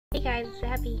guys, it's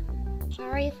Abby.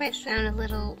 Sorry if I sound a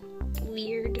little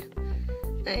weird.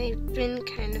 I've been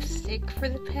kind of sick for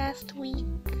the past week,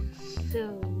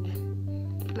 so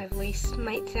my voice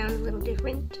might sound a little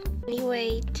different.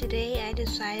 Anyway, today I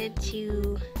decided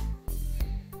to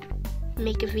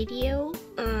make a video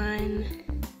on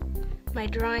my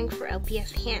drawing for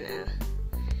LPSHannah.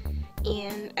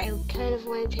 And I kind of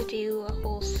wanted to do a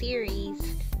whole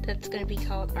series that's going to be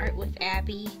called Art with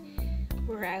Abby,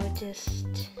 where I would just,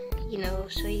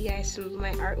 show you guys some of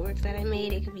my artwork that I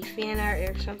made. It could be fan art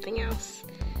or something else.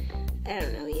 I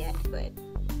don't know yet, but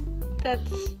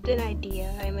that's an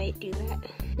idea. I might do that.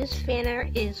 This fan art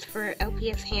is for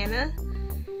LPSHannah,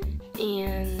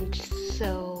 and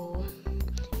so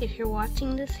if you're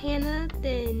watching this, Hannah,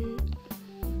 then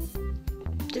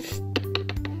just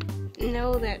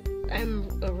know that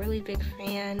I'm a really big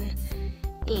fan,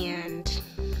 and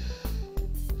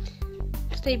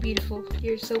stay beautiful.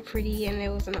 You're so pretty, and it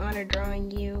was an honor drawing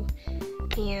you,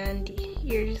 and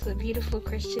you're just a beautiful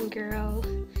Christian girl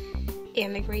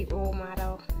and a great role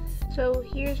model. So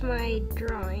here's my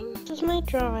drawing. This is my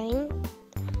drawing.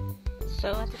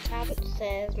 So at the top it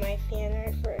says my fan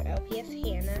art for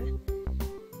LPSHannah.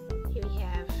 Here we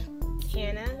have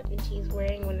Hannah, and she's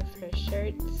wearing one of her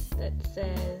shirts that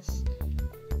says,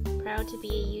 "Proud to be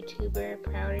a YouTuber,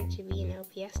 prouder to be an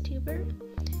LPS tuber."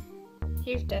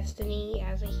 Here's Destiny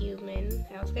as a human.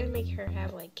 I was gonna make her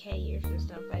have like cat ears and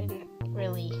stuff, but I didn't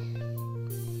really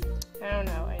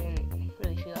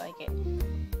feel like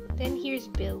it. Then here's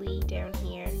Billy down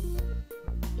here,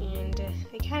 and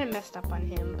I kind of messed up on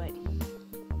him, but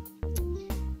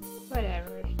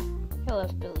whatever. I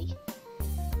love Billy.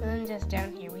 And then just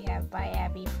down here we have By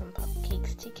Abby from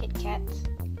Cupcakes to Kit Kats.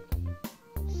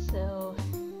 So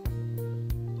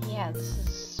yeah, this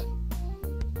is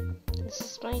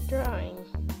my drawing.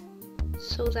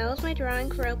 So that was my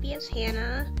drawing for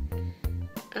LPSHannah.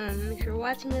 If you're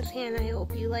watching this, Hannah, I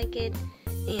hope you like it,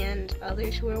 and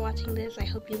others who are watching this, I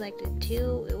hope you liked it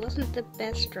too. It wasn't the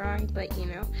best drawing, but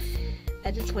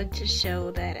I just wanted to show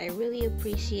that I really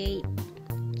appreciate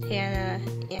Hannah,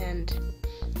 and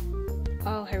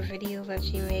all her videos that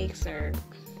she makes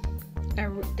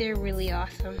they're really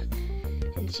awesome,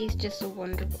 and she's just a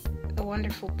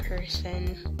wonderful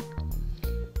person.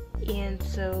 And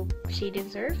so she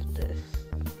deserves this.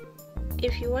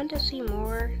 If you want to see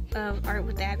more of Art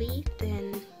with Abby,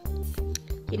 then,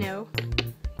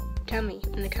 tell me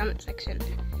in the comment section.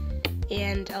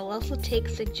 And I'll also take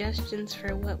suggestions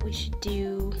for what we should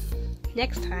do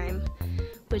next time,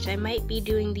 which I might be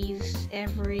doing these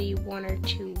every 1 or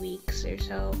 2 weeks or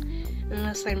so,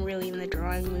 unless I'm really in the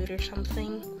drawing mood or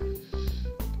something.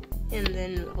 And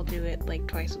then I'll do it like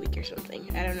twice a week or something.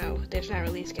 I don't know. There's not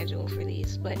really a schedule for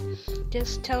these, but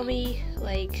just tell me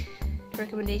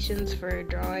recommendations for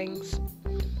drawings.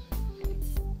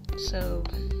 So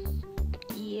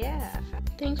yeah.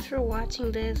 Thanks for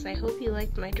watching this. I hope you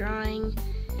liked my drawing,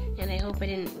 and I hope I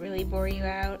didn't really bore you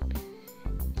out.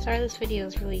 Sorry this video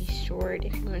is really short.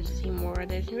 If you want to see more,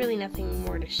 there's really nothing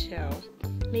more to show.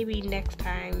 Maybe next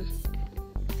time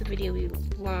the video will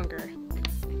be longer.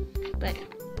 But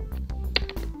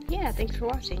yeah, thanks for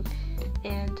watching,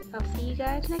 and I'll see you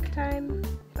guys next time.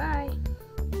 Bye!